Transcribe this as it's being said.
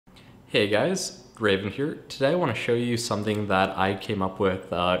Hey guys, Raven here. Today I want to show you something that I came up with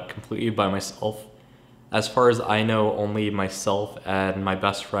completely by myself. As far as I know, only myself and my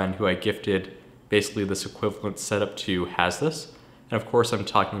best friend who I gifted basically this equivalent setup to has this. And of course I'm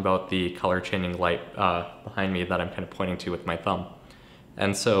talking about the color changing light behind me that I'm kind of pointing to with my thumb.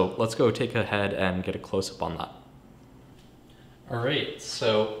 And so let's go take ahead and get a close-up on that. Alright,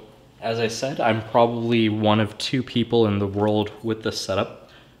 so as I said, I'm probably one of two people in the world with this setup.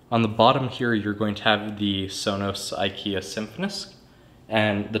 On the bottom here, you're going to have the Sonos Symphonisk,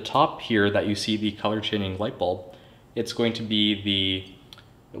 and the top here that you see the color changing light bulb, it's going to be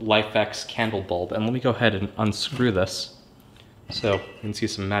the Lifx Candle Bulb. And let me go ahead and unscrew this so you can see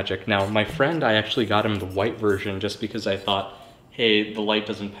some magic. Now, my friend, I actually got him the white version just because I thought, hey, the light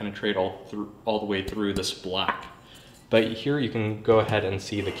doesn't penetrate all the way through this black. But here you can go ahead and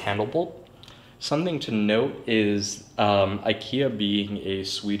see the candle bulb. Something to note is IKEA, being a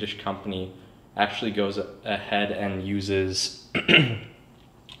Swedish company, actually goes ahead and uses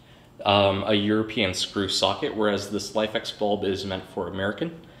a European screw socket, whereas this Lifx bulb is meant for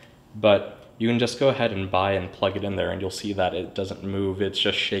American. But you can just go ahead and buy and plug it in there and you'll see that it doesn't move. It's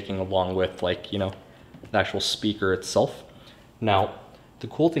just shaking along with, like, you know, the actual speaker itself. Now, the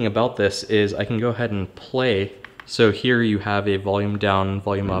cool thing about this is I can go ahead and play. So here you have a volume down,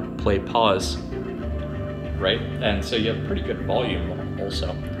 volume up, play, pause, right? And so you have pretty good volume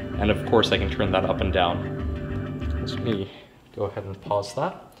also. And of course I can turn that up and down. Let me go ahead and pause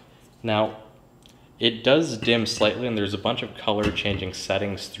that. Now, it does dim slightly and there's a bunch of color changing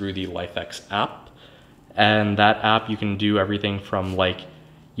settings through the Lifx app. And that app you can do everything from, like,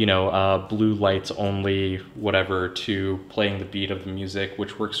 you know, blue lights only, whatever, to playing the beat of the music,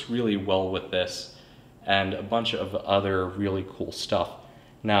 which works really well with this, and a bunch of other really cool stuff.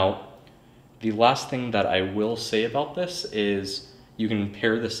 Now, the last thing that I will say about this is you can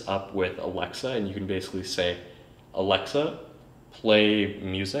pair this up with Alexa and you can basically say, Alexa, play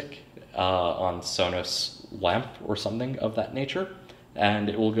music on Sonos Lamp or something of that nature, and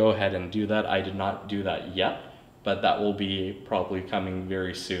it will go ahead and do that. I did not do that yet, but that will be probably coming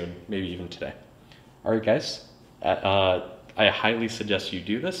very soon, maybe even today. All right, guys, I highly suggest you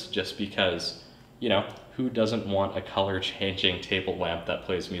do this just because, you know, who doesn't want a color-changing table lamp that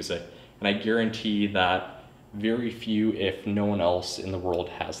plays music? And I guarantee that very few, if no one else in the world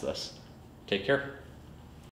has this. Take care.